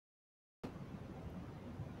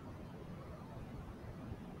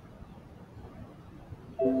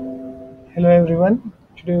Hello everyone.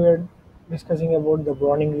 Today we are discussing about the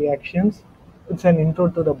Browning reactions. It's an intro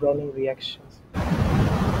to the Browning reactions.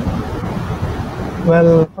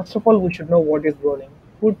 Well, first of all, we should know what is Browning.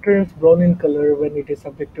 Food turns brown in color when it is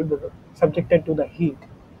subjected to the heat.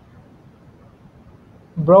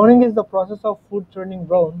 Browning is the process of food turning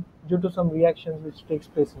brown due to some reactions which takes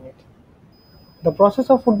place in it. The process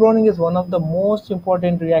of food browning is one of the most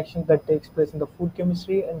important reactions that takes place in the food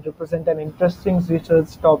chemistry and represent an interesting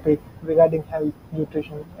research topic regarding health,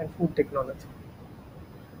 nutrition, and food technology.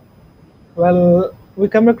 Well, we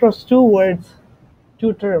come across two words,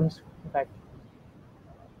 two terms, in fact,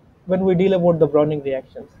 when we deal about the browning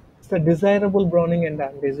reactions. It's the desirable browning and the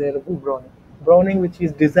undesirable browning. Browning, which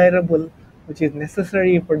is desirable, which is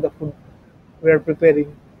necessary for the food we are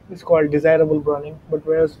preparing, is called desirable browning. But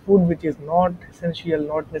whereas food which is not essential,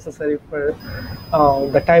 not necessary for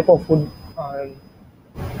the type of food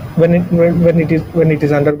when it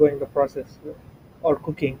is undergoing the process or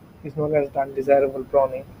cooking is known as the undesirable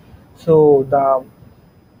browning. So the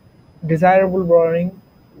desirable browning,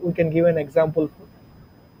 we can give an example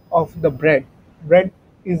of the bread. Bread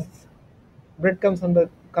is bread comes under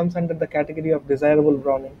the category of desirable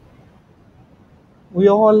browning. We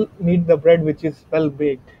all need the bread which is well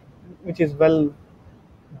baked, which is well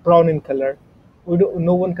brown in color.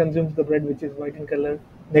 No one consumes the bread which is white in color,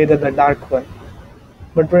 neither the dark one.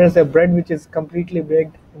 But whereas the bread which is completely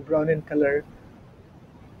baked and brown in color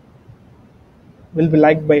will be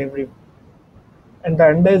liked by everyone. And the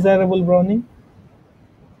undesirable browning,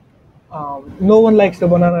 no one likes the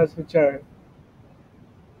bananas which are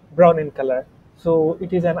brown in color. So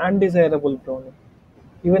it is an undesirable browning.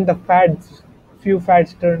 Even the fats, few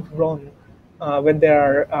fats turns brown when they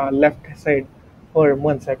are left aside for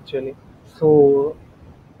months actually. So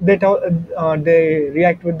they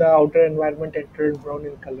react with the outer environment and turn brown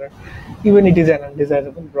in color. Even it is an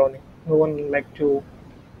undesirable browning. No one like to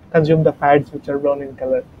consume the fats which are brown in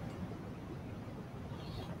color.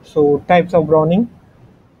 So types of browning.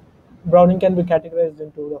 Browning can be categorized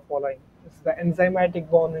into the following. It's the enzymatic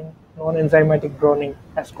browning, non-enzymatic browning,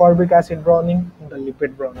 ascorbic acid browning, and the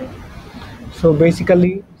lipid browning. So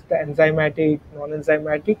basically, it's the enzymatic,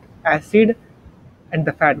 non-enzymatic, acid, and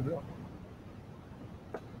the fat browning.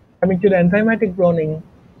 Coming to the enzymatic browning,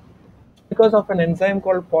 because of an enzyme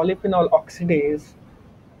called polyphenol oxidase,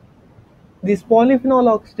 this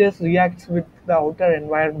polyphenol oxidase reacts with the outer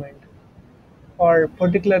environment, or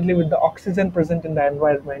particularly with the oxygen present in the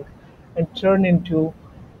environment, and turn into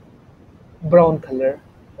brown color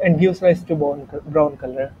and gives rise to brown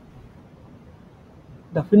color.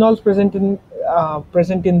 The phenols present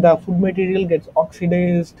in the food material gets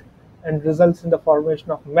oxidized and results in the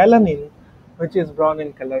formation of melanin, which is brown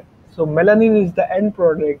in color. So melanin is the end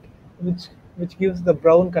product which gives the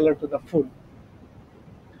brown color to the food.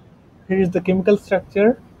 Here is the chemical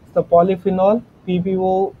structure. The polyphenol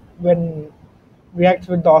PPO, when reacts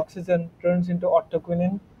with the oxygen, turns into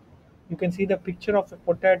octoquinone. You can see the picture of a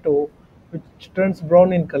potato which turns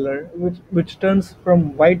brown in color, which turns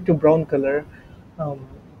from white to brown color. Um,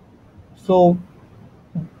 so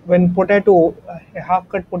when a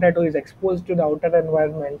half-cut potato is exposed to the outer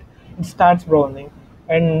environment, it starts browning,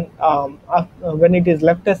 and when it is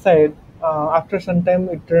left aside, after some time,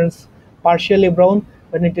 it turns partially brown.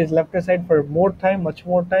 When it is left aside for more time, much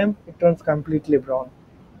more time, it turns completely brown.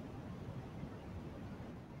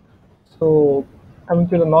 So, coming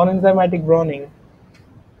to the non-enzymatic browning,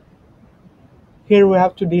 here we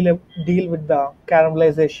have to deal with the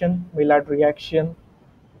caramelization, Maillard reaction.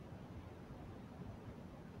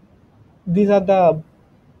 These are the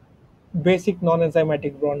basic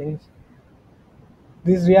non-enzymatic brownings.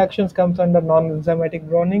 These reactions comes under non-enzymatic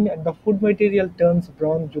browning and the food material turns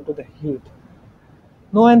brown due to the heat.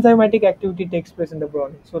 No enzymatic activity takes place in the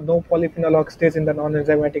browning, so no polyphenol oxidase in the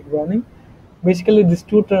non-enzymatic browning. Basically, these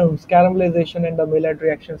two terms, caramelization and the Maillard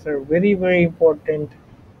reactions, are very, very important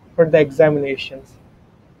for the examinations.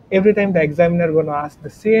 Every time the examiner going to ask the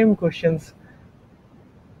same questions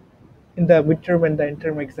in the midterm and the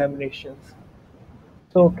interim examinations.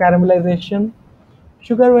 So caramelization,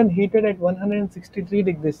 sugar when heated at 163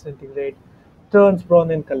 degrees centigrade turns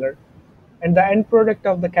brown in color, and the end product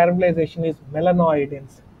of the caramelization is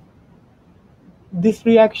melanoidins. This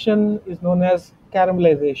reaction is known as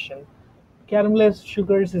caramelization. Caramelized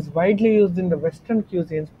sugars is widely used in the Western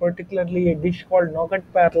cuisines, particularly a dish called nougat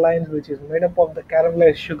pralines, which is made up of the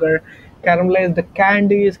caramelized sugar, caramelized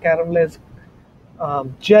candies, caramelized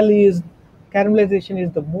jellies. Caramelization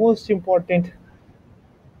is the most important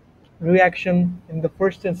reaction in the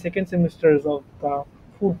first and second semesters of the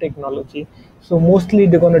food technology. So mostly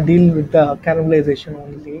they're going to deal with the caramelization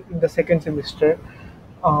only in the second semester.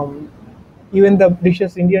 Um, Even the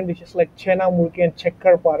dishes, Indian dishes like chena murki and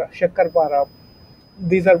shakkar para,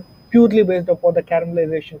 these are purely based upon the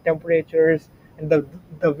caramelization temperatures and the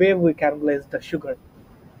way we caramelize the sugar.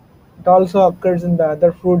 It also occurs in the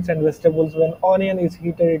other fruits and vegetables. When onion is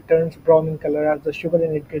heated, it turns brown in color as the sugar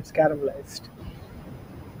in it gets caramelized.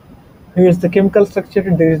 Here's the chemical structure.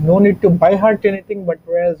 There is no need to by heart anything, but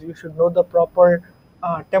whereas you should know the proper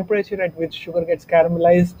temperature at which sugar gets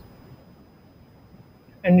caramelized,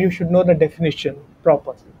 and you should know the definition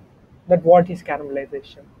properly. That what is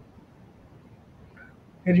caramelization.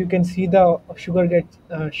 Here you can see the sugar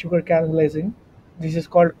caramelizing. This is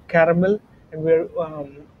called caramel, and where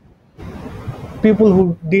people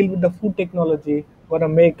who deal with the food technology gonna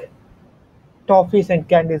make toffees and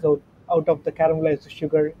candies out of the caramelized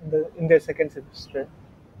sugar in their second semester.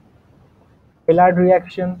 Maillard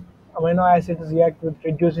reaction: amino acids react with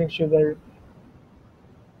reducing sugar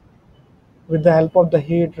with the help of the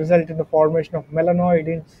heat, result in the formation of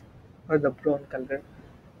melanoidins or the brown color.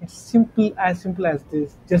 It's simple as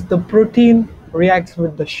this. Just the protein reacts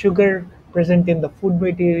with the sugar present in the food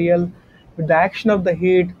material. With the action of the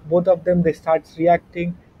heat, both of them they starts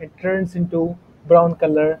reacting. It turns into brown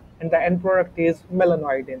color, and the end product is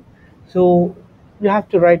melanoidin. So you have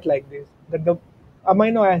to write like this: that the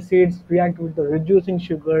amino acids react with the reducing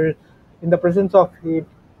sugar in the presence of heat,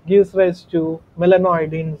 gives rise to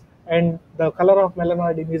melanoidins, and the color of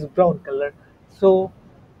melanoidin is brown color. So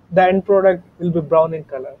the end product will be brown in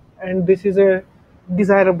color, and this is a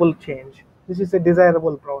desirable change. This is a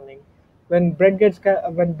desirable browning. When bread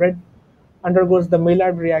undergoes the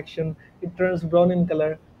Maillard reaction, it turns brown in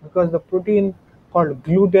color because the protein called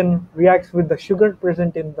gluten reacts with the sugar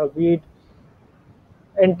present in the wheat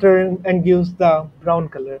and gives the brown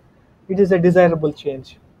color. It is a desirable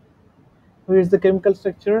change. Here is the chemical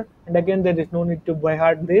structure, and again there is no need to by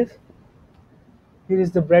heart this. Here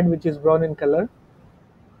is the bread which is brown in color,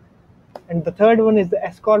 and the third one is the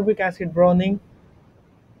ascorbic acid browning.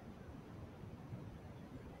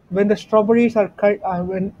 When the strawberries are cut,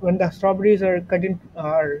 when the strawberries are cut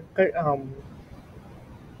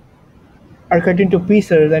into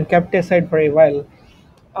pieces and kept aside for a while,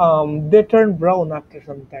 they turn brown after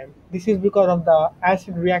some time. This is because of the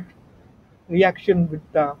reaction with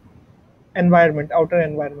the outer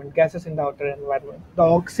environment, gases in the outer environment. The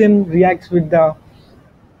oxygen reacts with the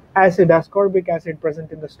ascorbic acid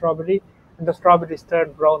present in the strawberry, and the strawberries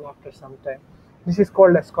turn brown after some time. This is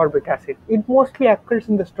called ascorbic acid. It mostly occurs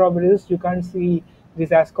in the strawberries. You can't see this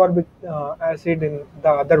ascorbic acid in the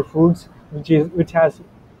other fruits, which has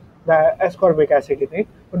the ascorbic acid in it,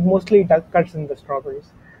 but mostly it occurs in the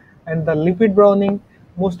strawberries. And the lipid browning,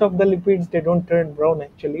 most of the lipids they don't turn brown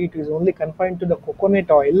actually. It is only confined to the coconut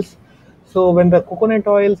oils. So when the coconut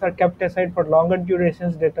oils are kept aside for longer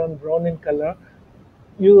durations, they turn brown in color.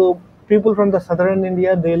 You people from the southern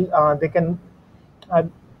India, uh,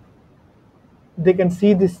 they can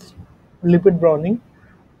see this lipid browning.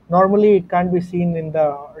 Normally, it can't be seen in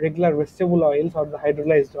the regular vegetable oils or the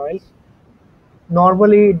hydrolyzed oils.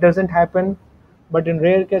 Normally, it doesn't happen, but in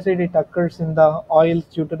rare cases, it occurs in the oils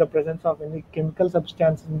due to the presence of any chemical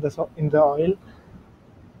substance in the oil.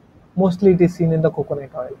 Mostly, it is seen in the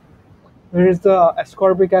coconut oil. Here is the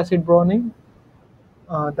ascorbic acid browning.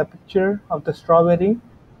 The picture of the strawberry.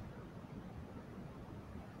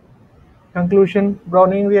 Conclusion: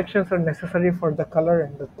 browning reactions are necessary for the color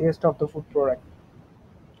and the taste of the food product.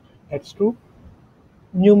 That's true.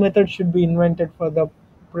 New methods should be invented for the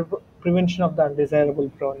prevention of the undesirable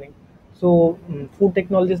browning. So, food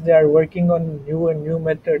technologists they are working on new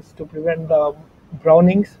methods to prevent the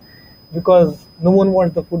brownings because no one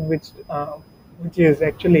wants the food which is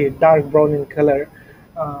actually dark brown in color.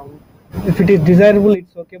 Um, if it is desirable,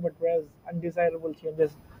 it's okay, but whereas undesirable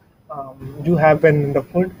changes do happen in the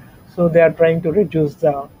food, so they are trying to reduce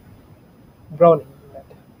the browning in that.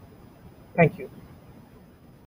 Thank you.